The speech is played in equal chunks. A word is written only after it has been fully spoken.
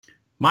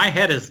My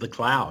head is the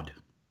cloud.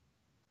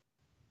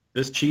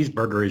 This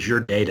cheeseburger is your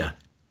data.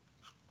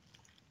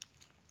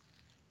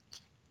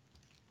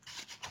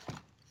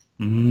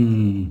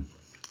 Mmm.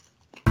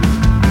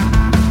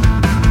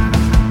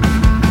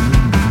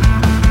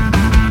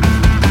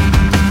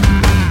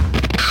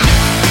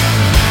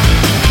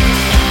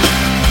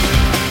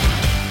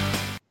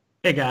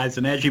 Hey guys,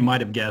 and as you might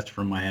have guessed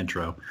from my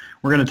intro,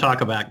 we're going to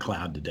talk about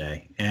cloud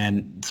today,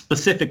 and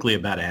specifically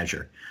about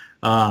Azure.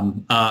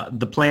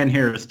 The plan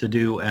here is to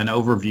do an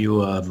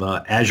overview of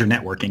Azure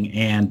networking,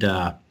 and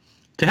to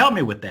help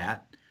me with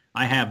that,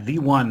 I have the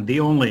one, the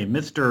only,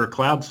 Mr.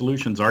 Cloud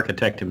Solutions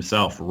Architect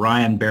himself,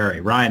 Ryan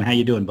Berry. Ryan, how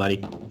you doing,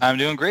 buddy? I'm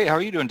doing great. How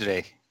are you doing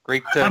today?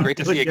 Great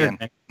to see you Good, again.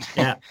 man.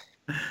 Yeah,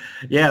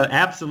 yeah,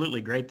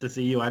 absolutely great to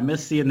see you. I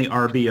miss seeing the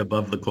RB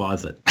above the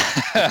closet.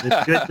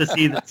 It's good to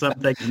see that some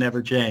things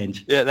never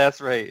change. Yeah,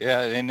 that's right.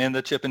 Yeah, and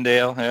the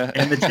Chippendale. Yeah.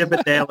 And the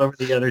Chippendale over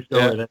the other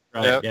shoulder. Yeah. That's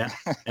right. Yeah.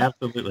 Yeah,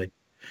 absolutely.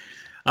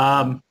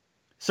 Um,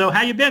 so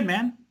how you been,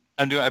 man?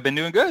 I've been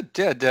doing good.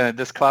 Yeah,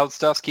 this cloud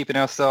stuff's keeping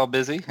us all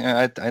busy.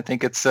 I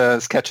think it's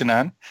catching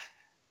on.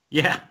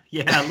 Yeah,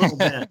 a little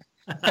bit.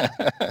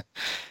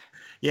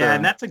 Yeah,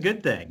 and that's a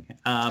good thing.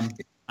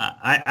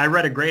 I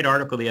read a great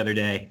article the other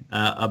day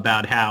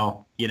about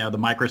how, the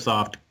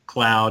Microsoft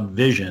cloud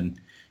vision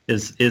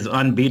is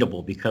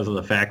unbeatable because of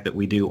the fact that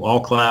we do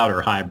all cloud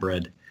or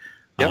hybrid.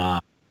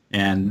 Yep.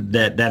 And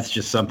that's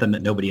just something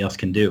that nobody else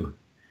can do.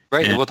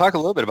 Right. And We'll talk a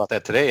little bit about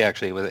that today,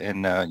 actually,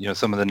 in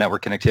some of the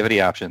network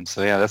connectivity options.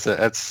 So yeah,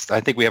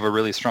 I think we have a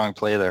really strong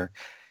play there.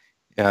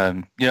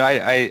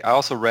 I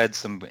also read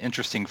some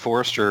interesting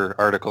Forrester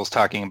articles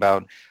talking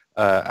about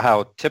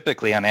how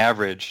typically on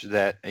average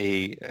that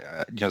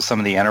some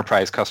of the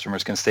enterprise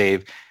customers can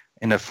save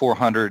in a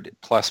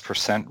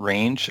 400+%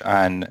 range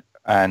on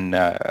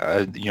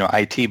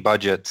IT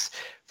budgets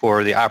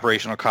for the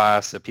operational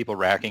costs of people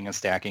racking and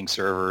stacking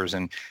servers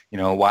and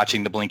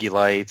watching the blinky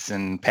lights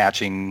and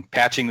patching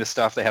the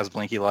stuff that has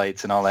blinky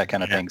lights and all that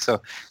kind of thing.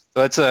 So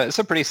it's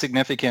a pretty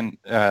significant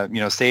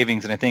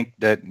savings, and I think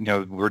that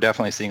we're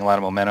definitely seeing a lot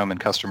of momentum in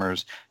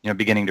customers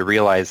beginning to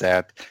realize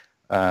that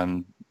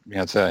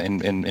it's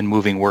in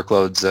moving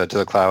workloads to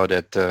the cloud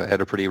at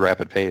a pretty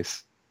rapid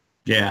pace.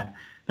 Yeah,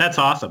 that's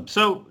awesome.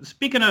 So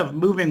speaking of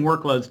moving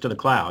workloads to the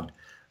cloud,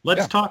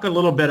 let's talk a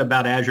little bit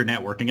about Azure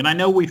networking. And I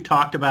know we've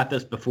talked about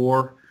this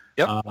before.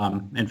 Yep.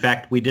 In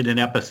fact, we did an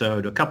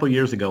episode a couple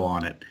years ago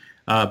on it.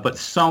 But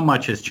so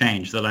much has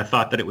changed that I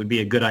thought that it would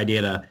be a good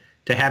idea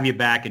to have you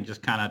back and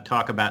just kind of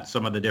talk about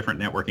some of the different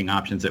networking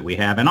options that we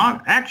have. And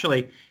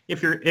actually,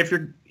 if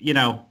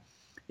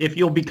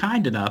you'll be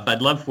kind enough,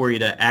 I'd love for you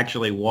to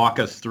actually walk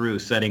us through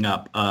setting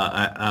up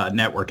a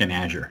network in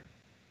Azure.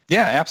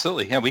 Yeah,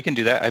 absolutely. Yeah, we can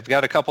do that. I've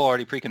got a couple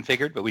already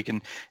pre-configured, but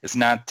it's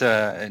not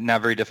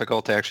very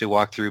difficult to actually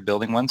walk through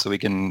building one, so we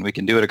can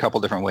do it a couple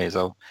different ways.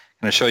 I'm going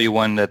to show you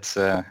one that's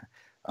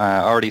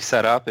already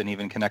set up and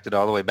even connected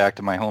all the way back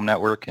to my home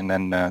network, and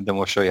then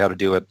we'll show you how to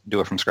do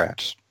it from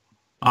scratch.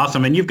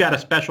 Awesome. And you've got a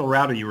special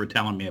router you were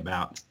telling me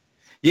about.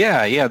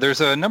 Yeah.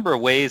 There's a number of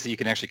ways that you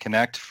can actually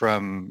connect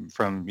from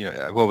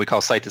what we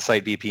call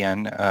site-to-site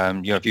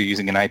VPN. If you're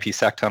using an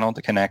IPsec tunnel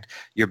to connect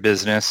your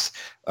business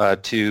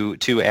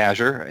to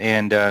Azure,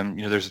 and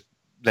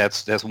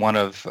that's one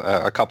of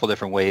a couple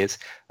different ways.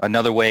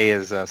 Another way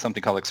is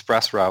something called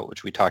Express Route,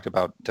 which we talked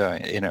about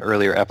in an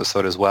earlier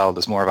episode as well.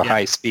 There's more of a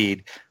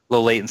high-speed,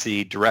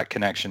 low-latency, direct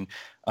connection,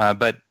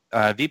 but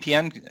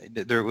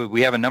VPN,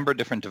 we have a number of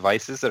different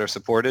devices that are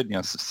supported,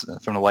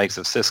 from the likes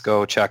of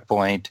Cisco,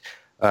 Checkpoint,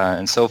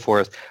 and so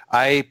forth.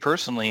 I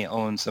personally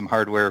own some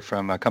hardware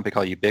from a company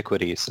called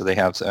Ubiquiti, so they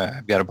have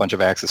I've got a bunch of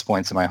access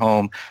points in my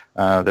home.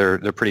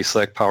 They're pretty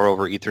slick, power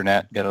over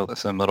Ethernet. Got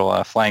some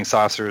little flying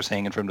saucers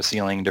hanging from the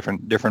ceiling,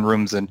 different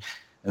rooms and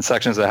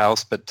sections of the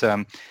house. But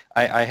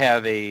I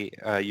have a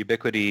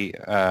Ubiquiti.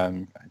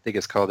 I think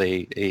it's called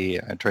I'm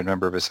trying to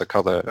remember if it's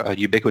called a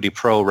Ubiquiti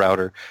Pro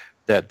router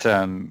that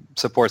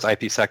supports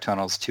IPsec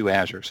tunnels to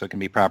Azure, so it can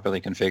be properly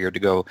configured to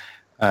go.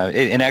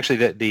 And actually,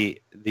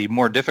 the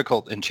more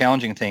difficult and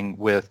challenging thing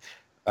with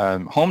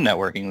home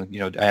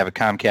networking, I have a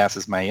Comcast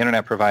as my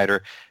internet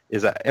provider,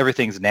 is that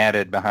everything's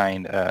natted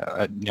behind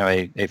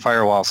a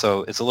firewall,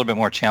 so it's a little bit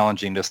more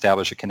challenging to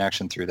establish a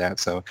connection through that.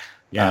 So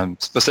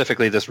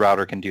specifically, this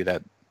router can do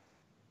that.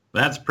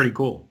 That's pretty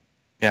cool.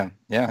 Yeah,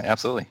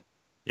 absolutely.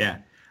 Yeah.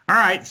 All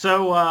right,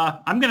 so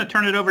I'm going to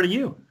turn it over to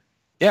you.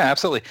 Yeah,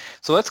 absolutely.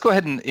 So let's go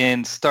ahead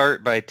and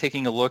start by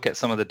taking a look at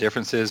some of the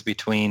differences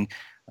between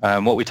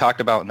what we talked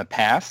about in the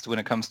past when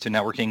it comes to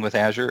networking with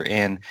Azure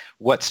and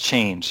what's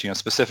changed,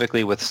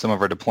 specifically with some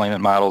of our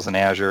deployment models in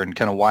Azure, and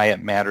kind of why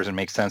it matters and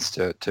makes sense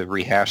to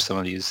rehash some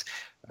of these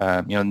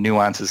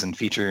nuances and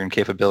feature and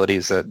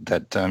capabilities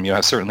that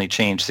have certainly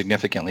changed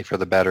significantly for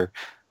the better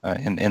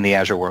in the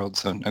Azure world.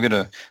 So I'm going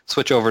to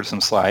switch over to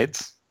some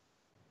slides.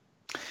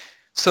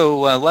 So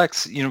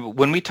Lex,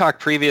 when we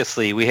talked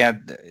previously, we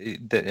had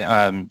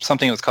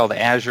something that was called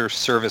the Azure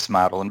Service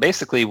Model, and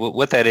basically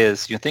what that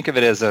is, think of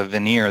it as a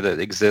veneer that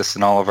exists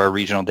in all of our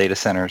regional data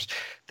centers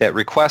that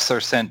requests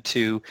are sent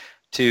to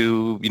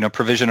to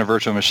provision a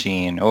virtual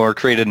machine or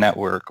create a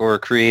network or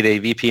create a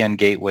VPN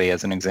gateway,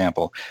 as an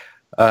example.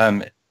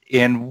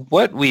 And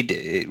what we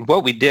did,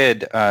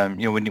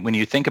 when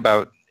you think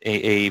about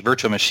a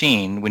virtual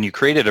machine, when you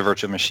created a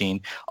virtual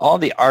machine, all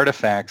the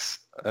artifacts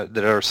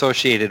that are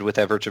associated with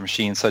that virtual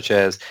machine, such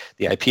as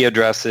the IP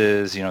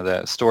addresses,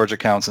 the storage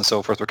accounts, and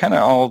so forth, were kind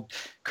of all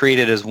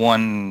created as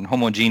one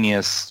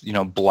homogeneous,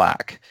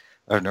 block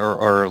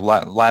or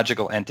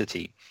logical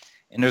entity.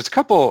 And there's a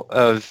couple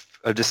of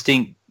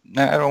distinct,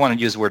 I don't want to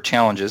use the word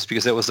challenges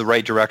because it was the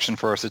right direction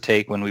for us to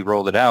take when we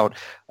rolled it out.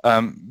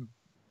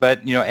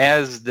 But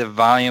as the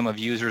volume of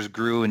users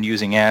grew and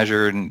using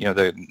Azure, and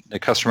the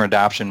customer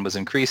adoption was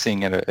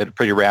increasing at a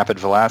pretty rapid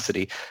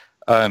velocity,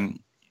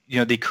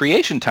 the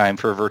creation time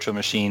for a virtual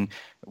machine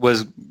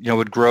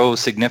would grow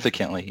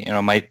significantly.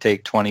 It might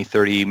take 20,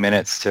 30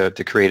 minutes to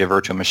create a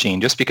virtual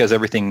machine, just because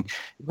everything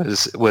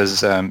was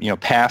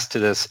passed to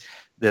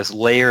this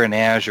layer in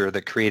Azure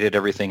that created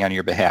everything on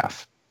your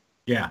behalf.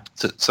 Yeah.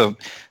 So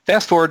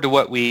fast forward to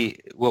what we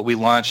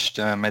launched.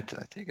 I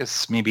think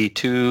it's maybe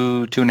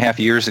 2.5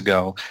 years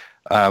ago.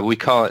 We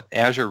call it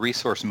Azure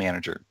Resource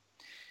Manager,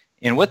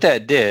 and what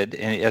that did,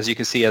 and as you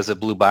can see as the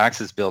blue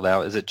box is built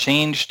out, is it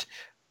changed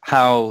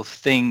how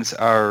things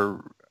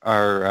are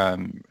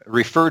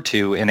referred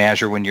to in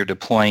Azure when you're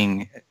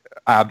deploying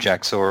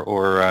objects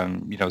or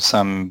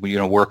some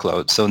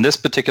workloads. So in this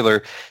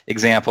particular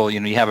example,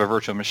 you have a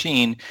virtual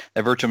machine.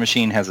 That virtual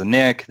machine has a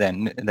NIC. That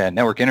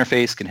network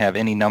interface can have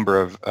any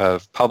number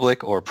of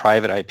public or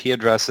private IP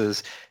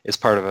addresses as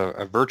part of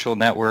a virtual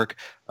network.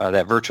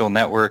 That virtual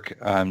network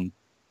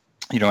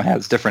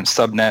has different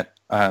subnet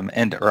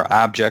and or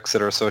objects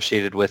that are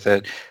associated with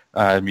it.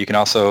 You can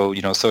also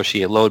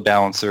associate load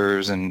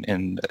balancers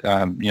and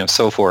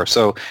so forth.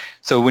 So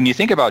when you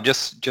think about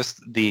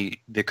just the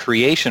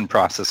creation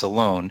process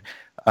alone,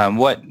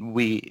 what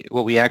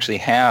we actually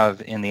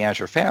have in the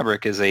Azure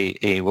Fabric is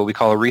a what we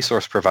call a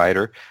resource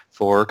provider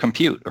for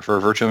compute or for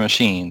virtual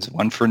machines,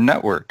 one for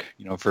network,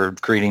 for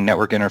creating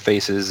network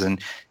interfaces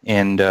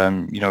and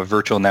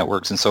virtual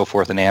networks and so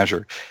forth in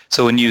Azure.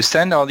 So when you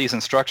send all these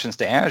instructions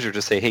to Azure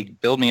to say, hey,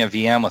 build me a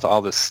VM with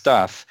all this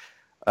stuff,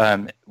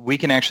 we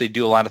can actually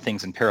do a lot of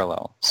things in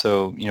parallel.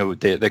 So,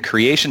 the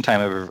creation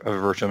time of a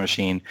virtual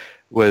machine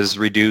was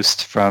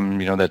reduced from,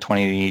 the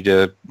 20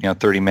 to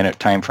 30-minute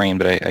time frame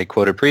that I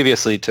quoted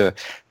previously to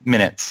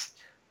minutes.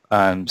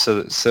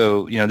 So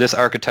this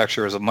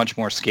architecture is a much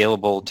more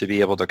scalable to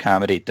be able to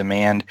accommodate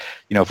demand.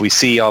 If we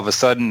see all of a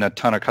sudden a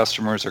ton of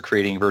customers are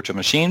creating virtual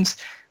machines,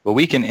 well,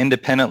 we can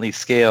independently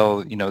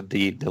scale,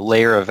 the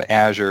layer of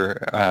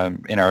Azure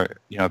in our,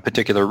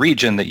 particular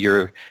region that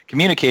you're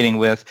communicating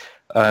with,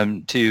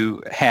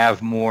 to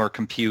have more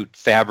compute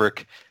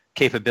fabric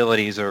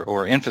capabilities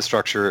or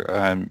infrastructure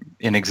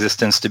in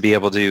existence to be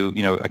able to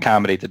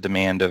accommodate the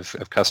demand of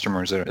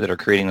customers that are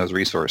creating those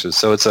resources.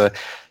 So it's a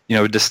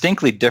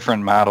distinctly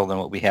different model than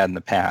what we had in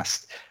the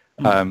past.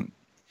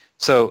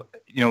 So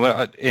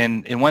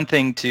and one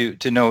thing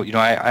to note,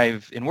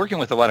 I've been working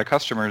with a lot of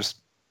customers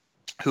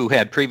who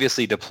had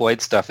previously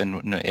deployed stuff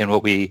in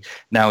what we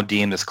now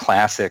deem as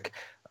classic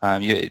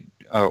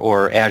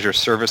or Azure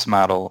service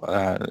model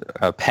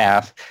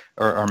path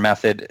or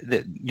method.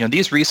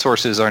 These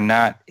resources are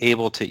not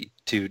able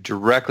to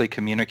directly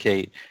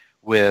communicate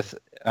with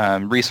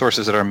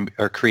resources that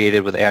are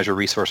created with Azure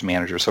Resource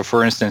Manager. So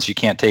for instance, you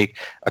can't take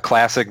a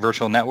classic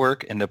virtual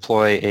network and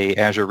deploy a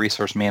Azure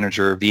Resource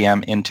Manager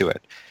VM into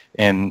it,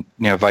 and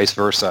vice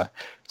versa.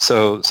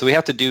 So we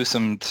have to do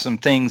some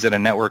things at a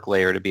network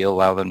layer to be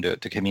allow them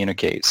to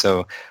communicate.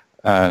 So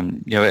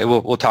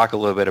we'll talk a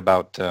little bit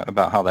about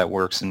how that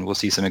works, and we'll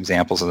see some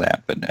examples of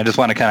that. But I just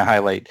want to kind of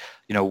highlight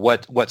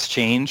what's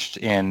changed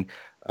and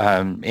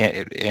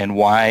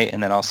why,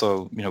 and then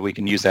also we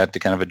can use that to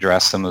kind of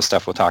address some of the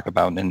stuff we'll talk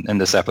about in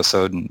this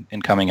episode and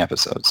in coming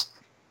episodes.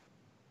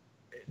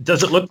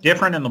 Does it look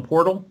different in the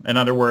portal? In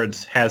other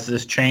words, has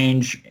this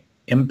change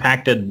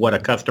impacted what a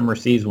customer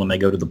sees when they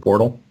go to the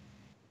portal?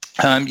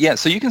 Yeah,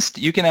 so you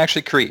can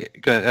actually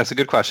create. That's a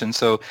good question.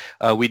 So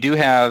we do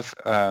have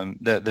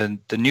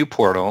the new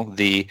portal,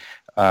 the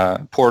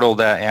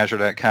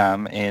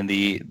portal.azure.com, and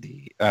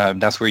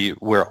that's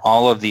where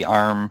all of the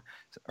ARM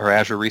or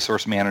Azure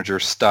Resource Manager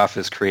stuff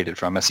is created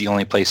from. It's the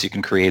only place you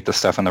can create the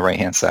stuff on the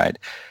right-hand side.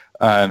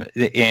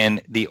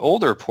 And the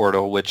older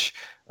portal, which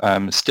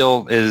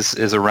still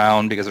is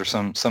around because there's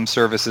some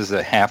services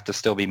that have to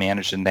still be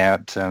managed in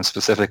that,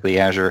 specifically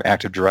Azure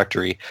Active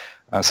Directory,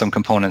 some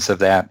components of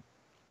that.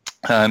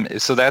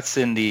 So that's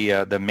in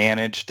the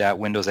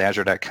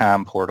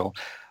manage.windowsazure.com portal.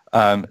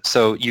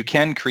 So you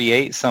can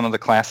create some of the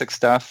classic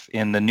stuff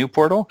in the new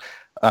portal,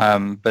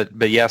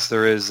 but yes,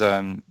 there is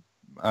a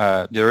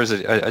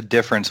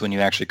difference when you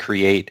actually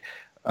create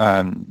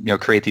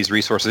these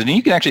resources, and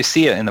you can actually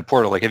see it in the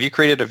portal. Like if you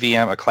created a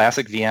VM, a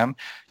classic VM,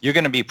 you're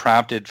going to be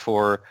prompted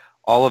for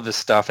all of this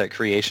stuff at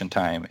creation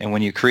time. And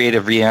when you create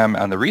a VM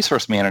on the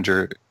Resource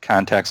Manager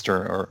context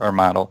or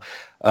model,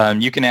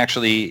 you can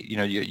actually,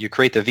 you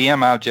create the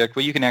VM object,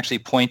 but you can actually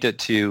point it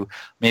to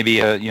maybe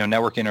a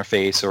network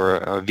interface or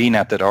a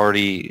VNet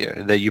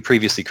that you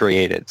previously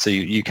created. So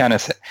you kind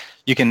of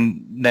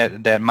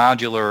that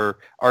modular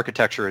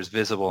architecture is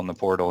visible in the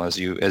portal as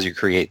you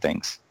create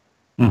things.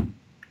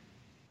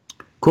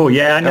 Cool.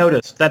 Yeah, I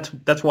noticed.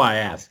 That's why I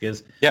asked.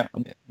 Yeah.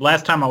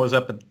 Last time I was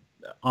up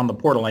on the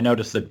portal, I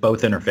noticed that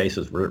both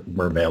interfaces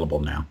were available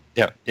now.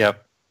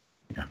 Yep.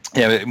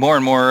 Yeah, more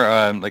and more,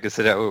 like I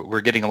said,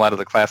 we're getting a lot of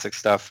the classic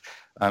stuff,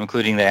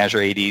 including the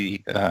Azure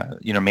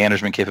AD,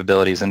 management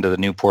capabilities into the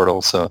new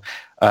portal. So,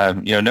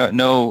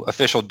 no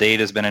official date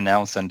has been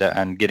announced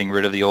on getting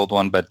rid of the old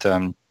one, but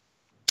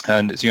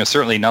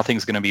certainly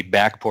nothing's going to be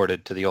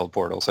backported to the old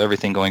portal. So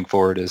everything going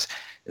forward is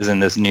in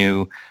this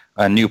new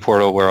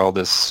portal where all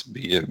this,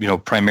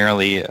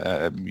 primarily,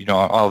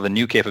 all the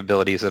new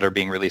capabilities that are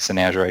being released in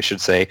Azure, I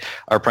should say,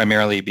 are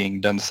primarily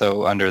being done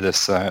so under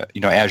this,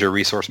 Azure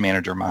Resource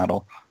Manager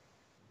model.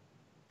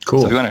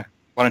 Cool. So if you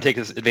want to take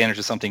advantage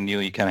of something new,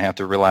 you kind of have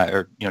to rely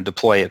or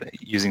deploy it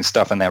using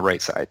stuff on that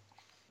right side.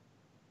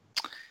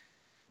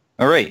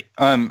 All right.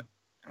 I'm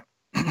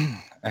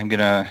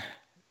gonna.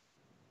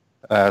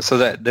 So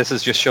that this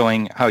is just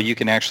showing how you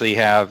can actually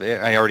have,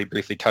 I already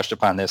briefly touched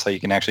upon this, how you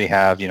can actually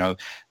have,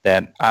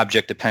 that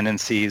object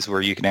dependencies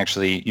where you can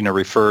actually,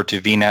 refer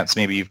to VNets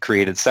maybe you've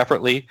created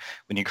separately.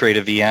 When you create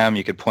a VM,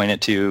 you could point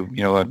it to,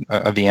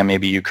 a VM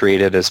maybe you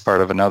created as part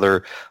of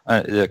another,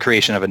 the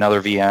creation of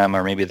another VM,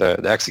 or maybe the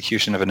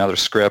execution of another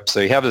script. So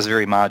you have this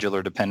very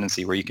modular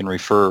dependency where you can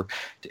refer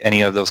to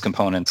any of those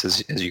components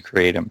as you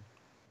create them.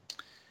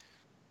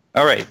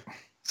 All right,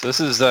 so this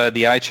is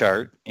the eye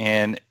chart,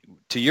 and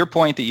to your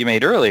point that you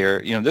made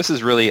earlier, this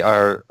is really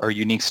our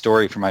unique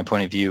story from my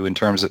point of view in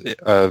terms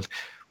of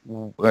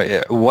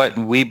what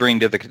we bring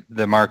to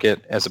the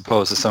market as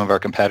opposed to some of our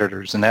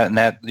competitors, and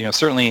that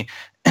certainly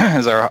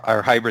is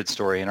our hybrid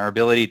story and our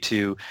ability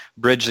to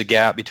bridge the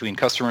gap between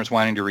customers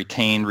wanting to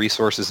retain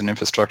resources and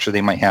infrastructure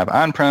they might have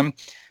on-prem,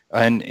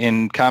 and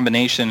in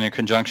combination and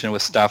conjunction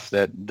with stuff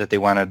that they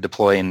want to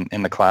deploy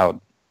in the cloud.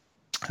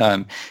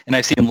 And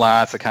I've seen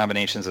lots of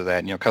combinations of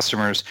that.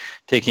 Customers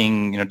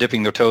taking,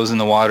 dipping their toes in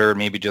the water,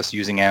 maybe just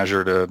using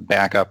Azure to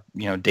back up,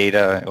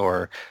 data,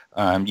 or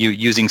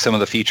using some of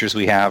the features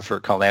we have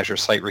called Azure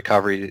Site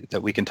Recovery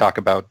that we can talk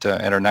about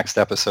at our next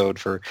episode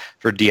for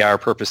DR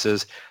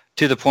purposes,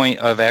 to the point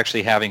of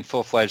actually having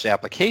full-fledged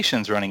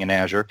applications running in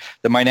Azure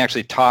that might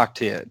actually talk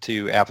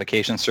to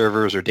application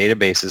servers or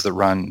databases that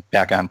run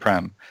back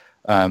on-prem.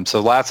 So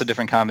lots of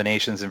different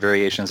combinations and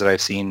variations that I've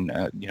seen,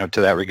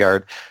 to that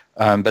regard.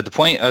 But the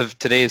point of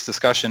today's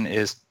discussion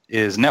is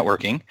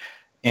networking,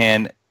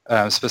 and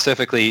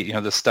specifically,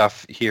 the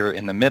stuff here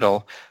in the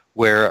middle,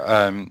 where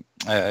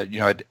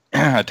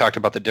I talked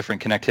about the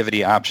different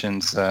connectivity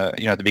options. At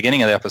the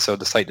beginning of the episode,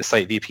 the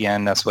site-to-site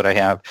VPN. That's what I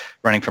have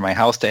running from my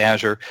house to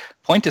Azure.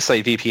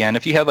 Point-to-site VPN.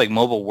 If you have like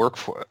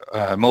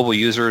mobile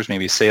users,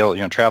 maybe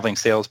traveling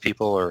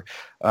salespeople, or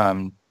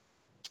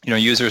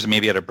users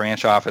maybe at a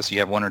branch office, you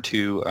have one or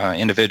two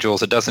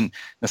individuals. It doesn't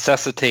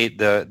necessitate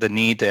the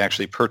need to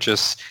actually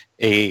purchase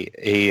a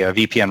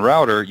VPN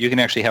router. You can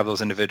actually have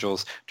those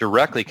individuals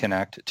directly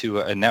connect to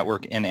a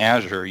network in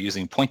Azure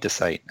using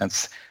point-to-site.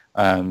 That's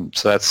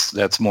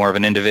more of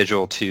an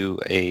individual to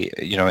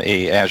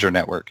a Azure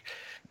network.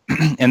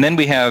 And then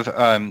we have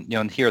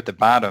here at the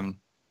bottom,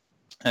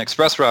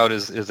 ExpressRoute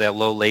is that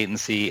low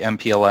latency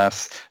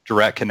MPLS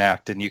direct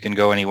connect, and you can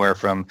go anywhere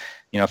from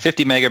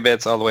 50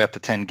 megabits all the way up to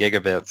 10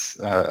 gigabits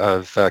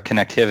of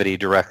connectivity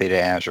directly to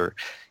Azure.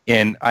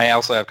 And I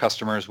also have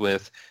customers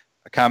with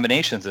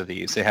combinations of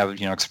these. They have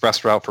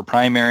ExpressRoute for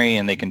primary,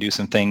 and they can do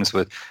some things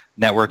with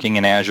networking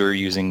in Azure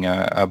using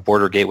a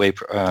border gateway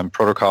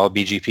protocol,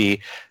 BGP,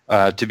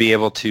 to be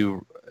able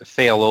to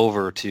fail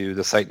over to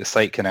the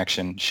site-to-site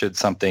connection should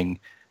something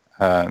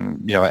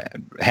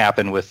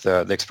happen with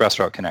the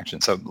ExpressRoute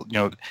connection. So,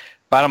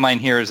 bottom line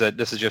here is that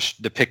this is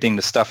just depicting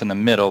the stuff in the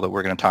middle that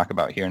we're going to talk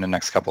about here in the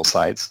next couple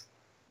slides.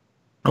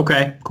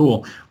 Okay,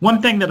 cool.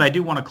 One thing that I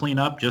do want to clean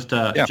up just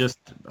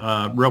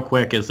real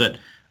quick is that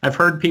I've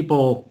heard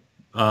people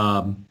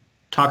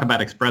talk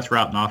about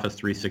ExpressRoute in Office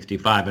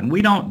 365, and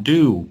we don't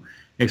do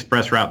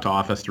ExpressRoute to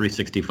Office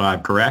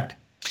 365, correct?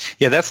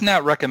 Yeah, that's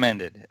not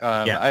recommended.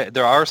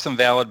 There are some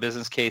valid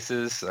business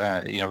cases,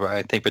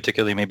 I think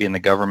particularly maybe in the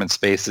government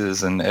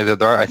spaces, and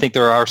I think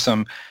there are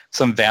some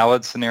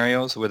valid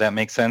scenarios where that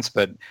makes sense,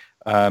 but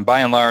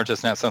by and large,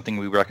 that's not something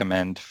we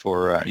recommend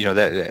for,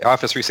 that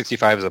Office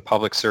 365 is a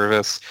public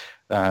service.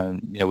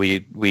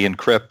 We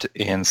encrypt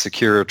and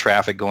secure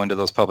traffic going to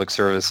those public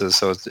services,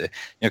 so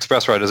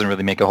ExpressRoute doesn't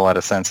really make a whole lot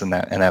of sense in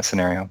that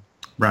scenario.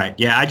 Right.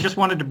 Yeah, I just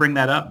wanted to bring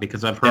that up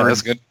because I've heard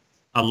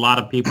a lot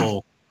of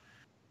people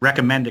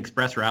recommend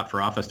ExpressRoute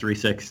for Office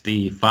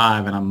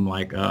 365, and I'm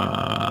like,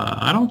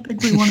 I don't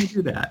think we want to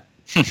do that.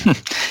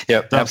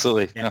 Yep,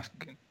 absolutely. Yeah.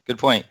 Good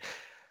point.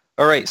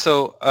 All right,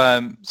 so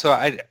I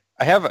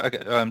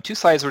have two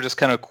slides where just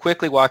kind of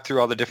quickly walk through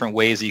all the different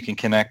ways that you can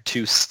connect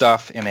to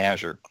stuff in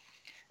Azure.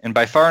 And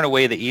by far and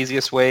away, the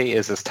easiest way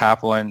is this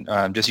top one,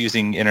 just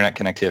using internet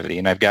connectivity.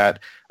 And I've got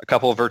a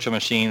couple of virtual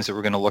machines that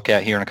we're going to look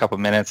at here in a couple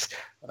of minutes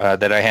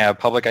that I have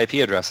public IP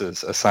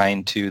addresses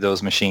assigned to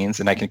those machines,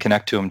 and I can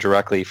connect to them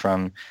directly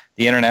from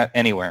the internet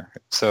anywhere.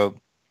 So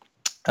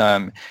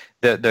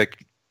the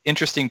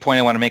interesting point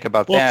I want to make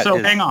about that so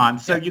is... hang on.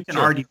 So you can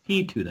Sure.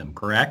 RDP to them,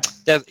 correct?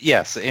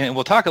 Yes, and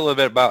we'll talk a little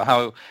bit about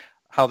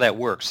how that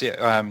works.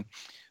 And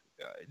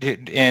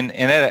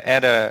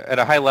at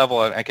a high level,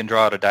 I can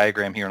draw out a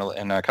diagram here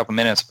in a couple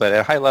minutes. But at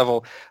a high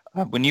level,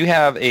 when you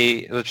have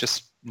let's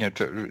just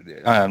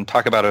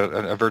talk about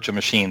a virtual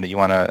machine that you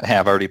want to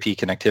have RDP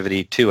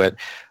connectivity to it.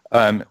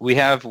 We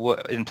have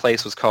in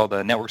place what's called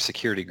a network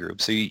security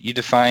group. So you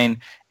define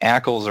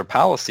ACLs or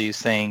policies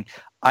saying,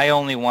 I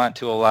only want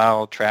to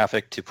allow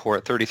traffic to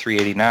port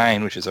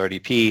 3389, which is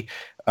RDP,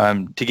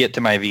 to get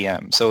to my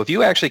VM. So if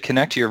you actually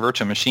connect to your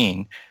virtual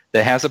machine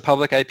that has a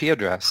public IP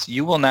address,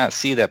 you will not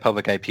see that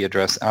public IP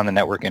address on the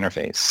network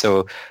interface.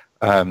 So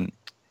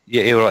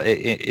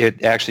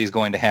it actually is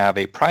going to have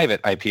a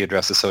private IP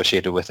address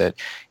associated with it.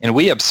 And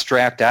we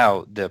abstract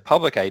out the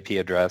public IP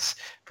address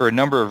for a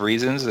number of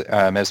reasons.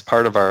 As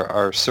part of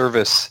our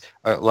service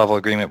level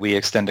agreement we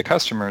extend to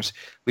customers,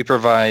 we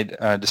provide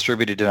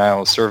distributed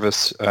denial of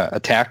service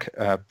attack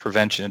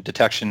prevention,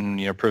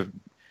 detection,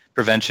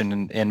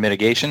 prevention and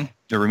mitigation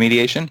or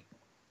remediation.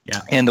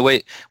 Yeah. And the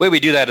way we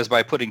do that is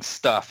by putting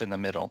stuff in the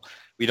middle.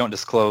 We don't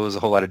disclose a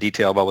whole lot of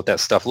detail about what that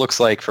stuff looks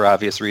like for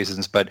obvious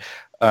reasons, but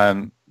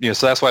so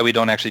that's why we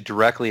don't actually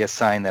directly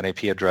assign that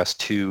IP address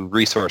to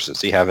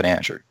resources you have in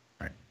Azure.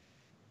 Right.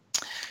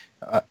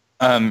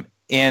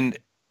 And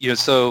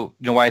so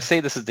why I say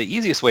this is the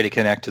easiest way to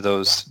connect to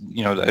those,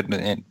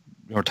 and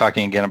we're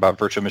talking again about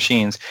virtual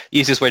machines. The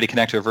easiest way to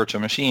connect to a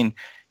virtual machine,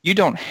 you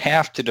don't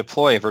have to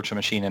deploy a virtual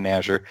machine in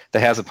Azure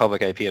that has a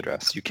public IP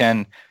address. You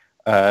can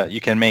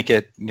make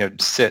it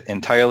sit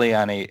entirely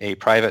on a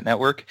private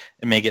network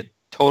and make it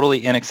totally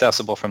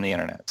inaccessible from the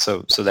internet.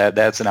 So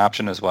that's an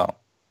option as well.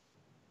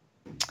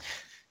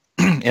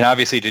 And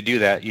obviously to do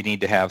that, you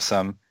need to have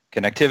some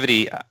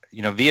connectivity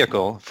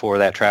vehicle for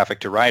that traffic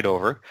to ride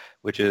over,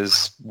 which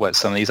is what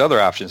some of these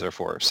other options are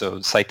for. So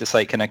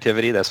site-to-site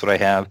connectivity, that's what I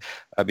have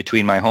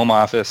between my home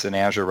office and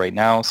Azure right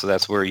now. So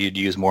that's where you'd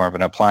use more of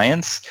an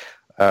appliance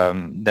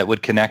that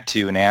would connect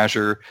to an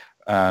Azure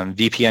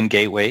VPN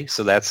gateway.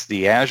 So that's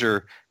the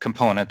Azure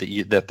component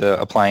that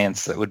the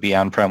appliance that would be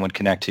on-prem would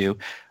connect to.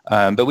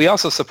 But we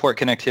also support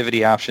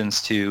connectivity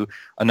options to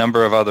a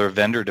number of other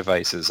vendor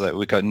devices. Like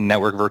we got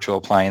network virtual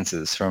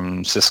appliances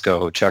from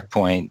Cisco,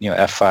 Checkpoint,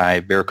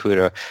 F5,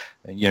 Barracuda.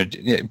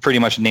 Pretty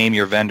much name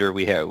your vendor.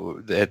 We have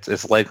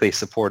it's likely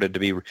supported to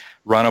be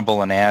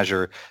runnable in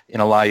Azure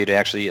and allow you to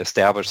actually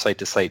establish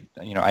site-to-site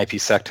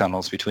IPsec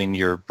tunnels between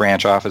your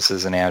branch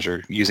offices in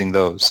Azure using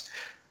those.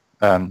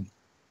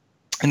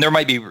 And there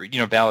might be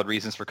valid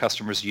reasons for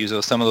customers to use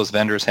those. Some of those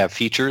vendors have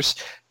features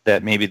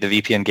that maybe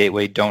the VPN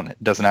gateway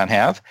does not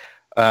have.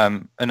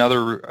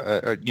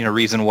 Another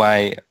reason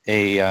why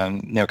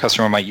a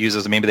customer might use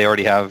those, maybe they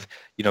already have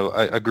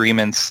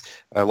agreements,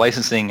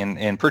 licensing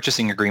and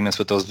purchasing agreements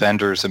with those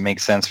vendors. It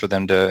makes sense for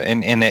them to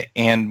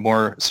and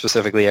more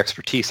specifically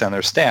expertise on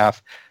their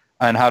staff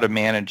on how to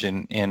manage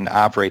and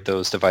operate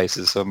those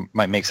devices. So it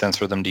might make sense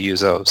for them to use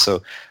those.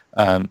 So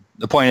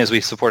the point is we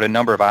support a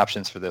number of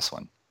options for this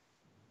one.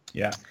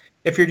 Yeah.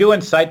 If you're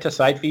doing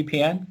site-to-site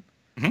VPN,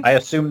 I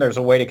assume there's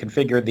a way to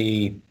configure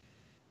the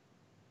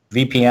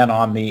VPN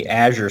on the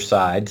Azure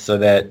side so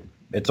that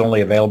it's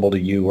only available to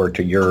you or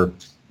to your...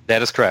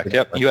 That is correct.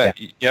 Yep.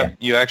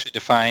 You actually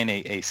define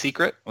a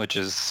secret, which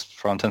is,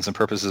 for all intents and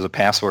purposes, a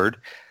password.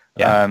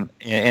 Yeah.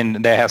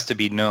 And that has to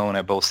be known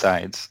at both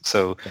sides.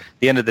 So at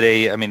the end of the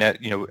day,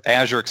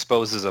 Azure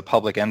exposes a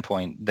public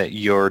endpoint that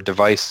your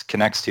device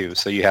connects to.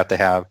 So you have to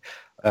have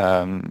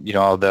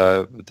all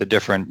the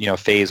different,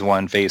 phase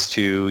 1, phase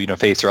 2,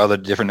 phase 3, all the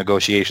different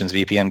negotiations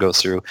VPN goes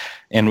through.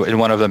 And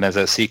one of them is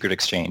a secret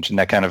exchange, and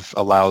that kind of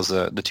allows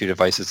the two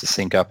devices to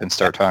sync up and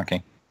start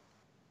talking.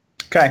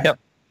 Okay. Yep.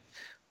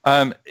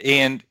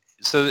 And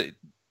so,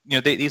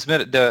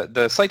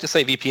 the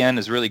site-to-site VPN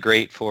is really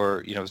great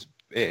for,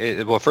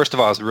 well, first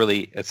of all,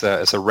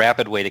 it's a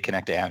rapid way to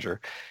connect to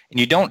Azure. And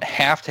you don't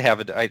have to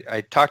have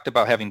I talked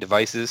about having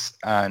devices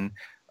on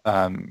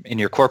in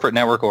your corporate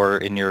network or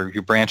in your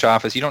branch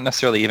office. You don't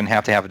necessarily even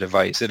have to have a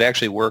device. It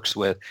actually works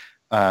with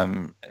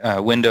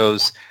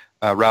Windows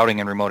routing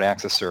and remote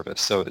access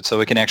service. So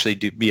it can actually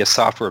be a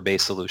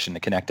software-based solution to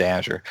connect to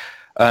Azure.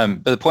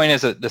 But the point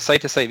is that the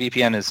site-to-site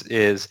VPN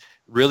is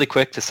really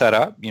quick to set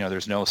up.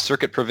 There's no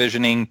circuit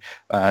provisioning.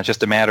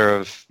 Just a matter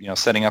of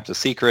setting up the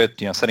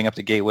secret, setting up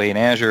the gateway in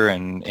Azure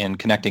and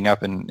connecting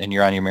up, and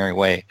you're on your merry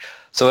way.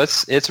 So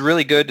it's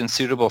really good and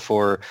suitable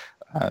for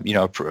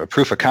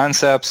proof of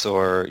concepts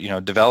or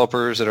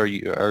developers that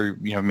are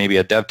maybe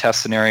a dev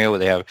test scenario where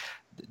they have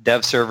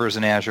dev servers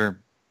in Azure,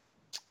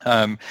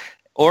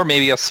 or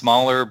maybe a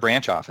smaller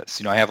branch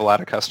office. I have a lot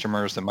of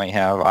customers that might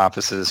have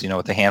offices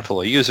with a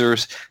handful of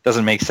users.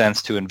 Doesn't make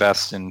sense to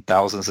invest in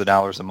thousands of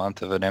dollars a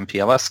month of an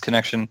MPLS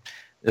connection.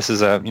 This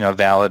is a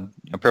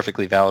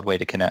perfectly valid way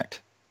to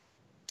connect.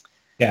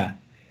 Yeah.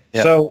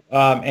 Yep. So,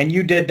 and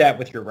you did that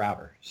with your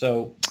router.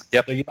 So,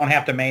 Yep. so you don't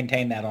have to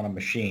maintain that on a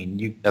machine.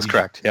 That's You just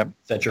correct. Yep.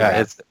 set your Yeah,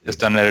 router. it's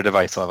done at a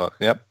device level.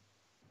 Yep.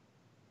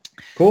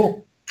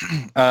 Cool.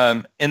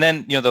 And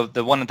then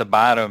the one at the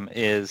bottom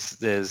is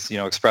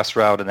express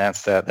route, and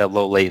that's that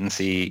low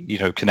latency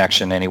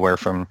connection anywhere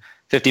from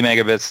 50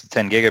 megabits to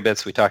 10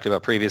 gigabits we talked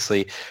about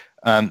previously.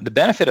 The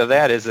benefit of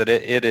that is that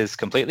it is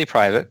completely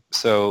private.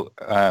 So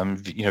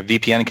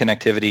VPN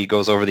connectivity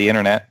goes over the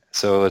internet,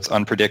 so it's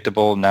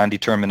unpredictable,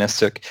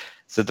 non-deterministic.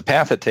 So the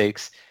path it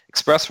takes.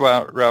 Express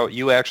route,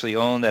 you actually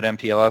own that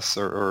MPLS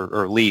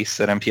or lease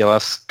that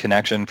MPLS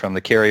connection from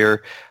the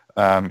carrier.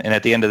 And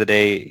at the end of the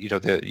day,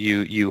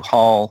 you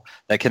haul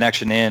that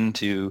connection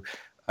into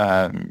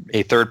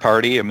a third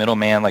party, a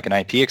middleman like an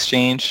IP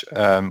exchange,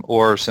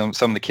 or some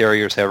of the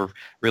carriers have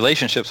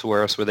relationships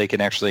with us where they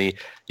can actually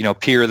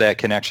peer that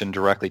connection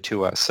directly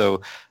to us.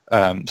 So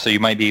you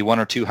might be one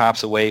or two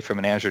hops away from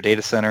an Azure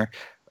data center,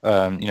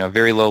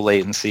 very low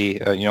latency,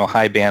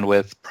 high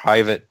bandwidth,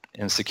 private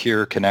and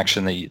secure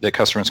connection that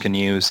customers can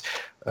use.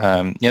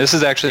 This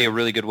is actually a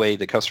really good way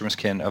that customers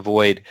can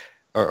avoid,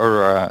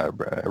 or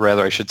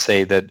rather I should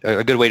say that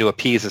a good way to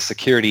appease the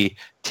security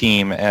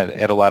team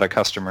at a lot of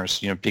customers,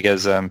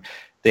 because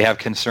they have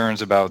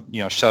concerns about,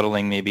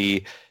 shuttling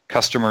maybe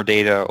customer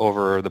data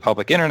over the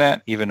public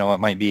internet, even though it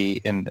might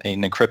be in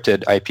an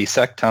encrypted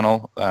IPsec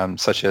tunnel,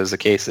 such as the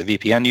case that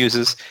VPN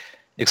uses.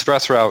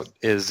 ExpressRoute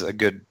is a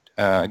good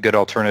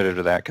alternative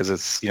to that because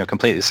it's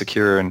completely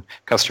secure and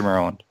customer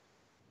owned.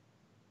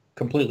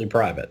 Completely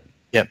private.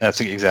 Yep,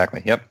 that's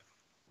exactly. Yep.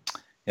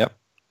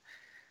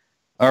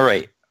 All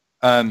right.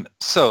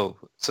 So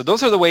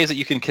those are the ways that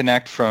you can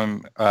connect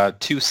from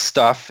to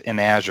stuff in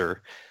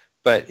Azure.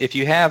 But if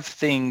you have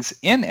things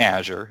in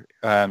Azure,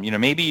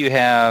 maybe you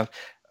have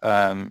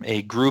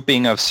a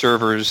grouping of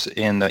servers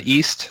in the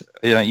East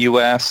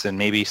U.S. and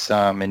maybe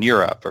some in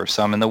Europe or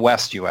some in the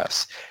West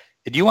U.S.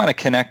 And you want to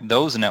connect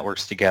those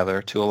networks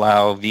together to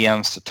allow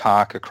VMs to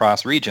talk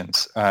across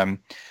regions.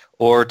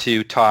 Or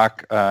to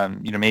talk,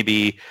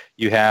 maybe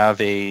you have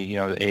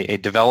a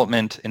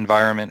development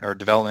environment or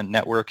development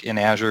network in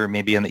Azure,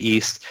 maybe in the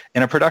East,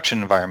 and a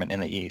production environment in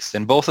the East,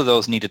 and both of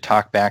those need to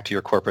talk back to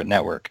your corporate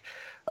network.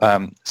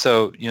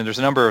 So there's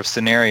a number of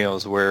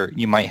scenarios where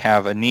you might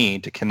have a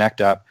need to connect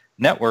up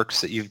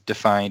networks that you've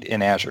defined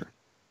in Azure.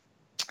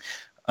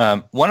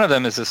 One of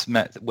them is this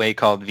way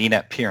called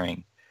VNet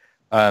peering.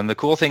 The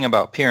cool thing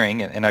about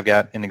peering, and I've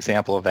got an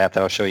example of that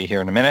I'll show you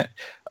here in a minute.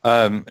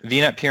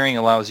 VNet peering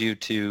allows you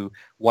to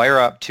wire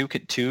up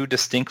two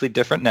distinctly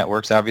different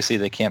networks. Obviously,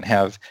 they can't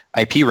have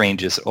IP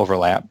ranges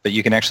overlap, but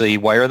you can actually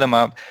wire them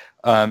up,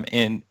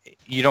 and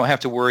you don't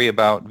have to worry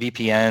about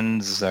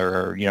VPNs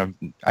or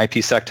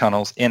IPsec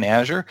tunnels in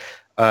Azure.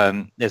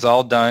 It's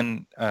all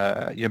done.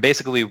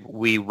 Basically,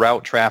 we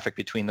route traffic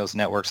between those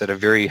networks at a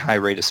very high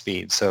rate of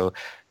speed. So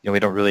we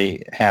don't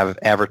really have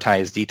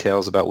advertised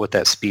details about what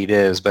that speed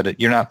is, but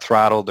you're not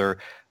throttled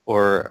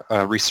or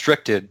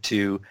restricted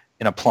to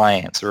an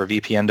appliance or a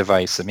VPN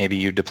device that maybe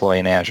you deploy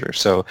in Azure.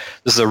 So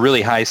this is a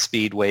really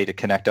high-speed way to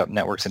connect up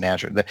networks in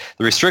Azure. The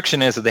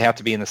restriction is that they have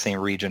to be in the same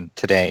region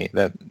today.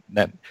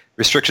 That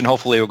restriction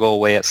hopefully will go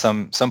away at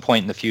some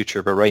point in the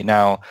future, but right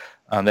now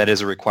that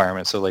is a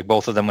requirement. So like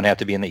both of them would have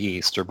to be in the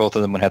East or both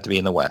of them would have to be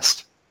in the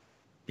West.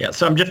 Yeah,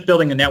 so I'm just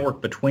building a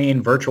network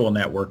between virtual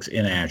networks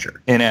in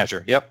Azure. In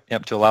Azure, yep,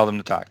 to allow them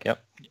to talk,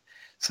 yep.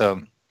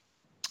 So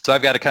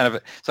I've got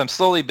so I'm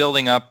slowly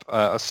building up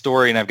a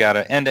story, and I've got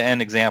an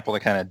end-to-end example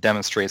that kind of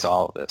demonstrates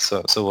all of this.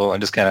 So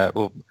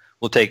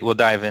we'll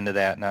dive into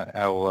that, and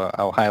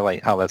I'll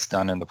highlight how that's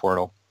done in the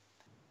portal.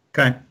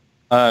 Okay.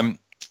 And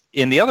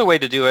the other way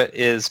to do it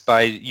is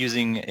by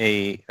using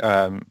a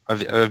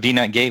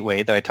VNet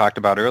gateway that I talked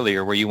about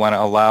earlier, where you want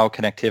to allow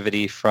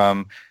connectivity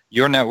from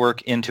your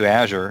network into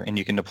Azure, and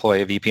you can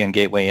deploy a VPN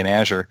gateway in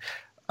Azure.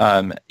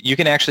 You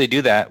can actually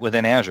do that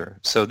within Azure.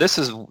 So this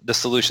is the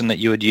solution that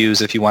you would use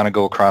if you want to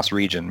go across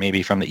region,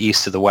 maybe from the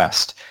east to the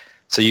west.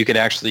 So you could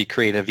actually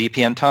create a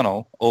VPN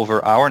tunnel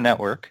over our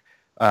network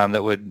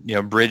that would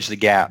bridge the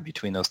gap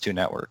between those two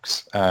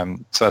networks. So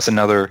that's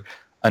another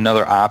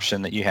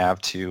option that you have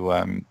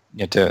to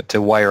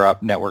wire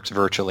up networks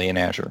virtually in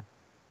Azure.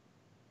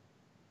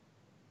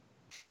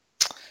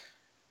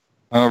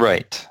 All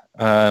right.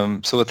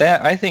 So with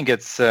that, I think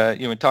it's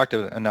we talked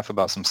enough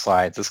about some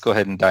slides. Let's go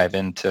ahead and dive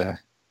into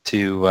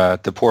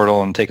the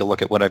portal and take a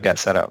look at what I've got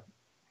set up.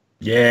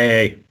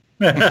 Yay!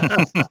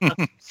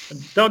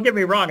 Don't get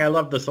me wrong, I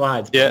love the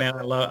slides, but yeah. Man,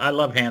 I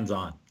love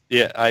hands-on.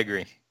 Yeah, I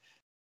agree.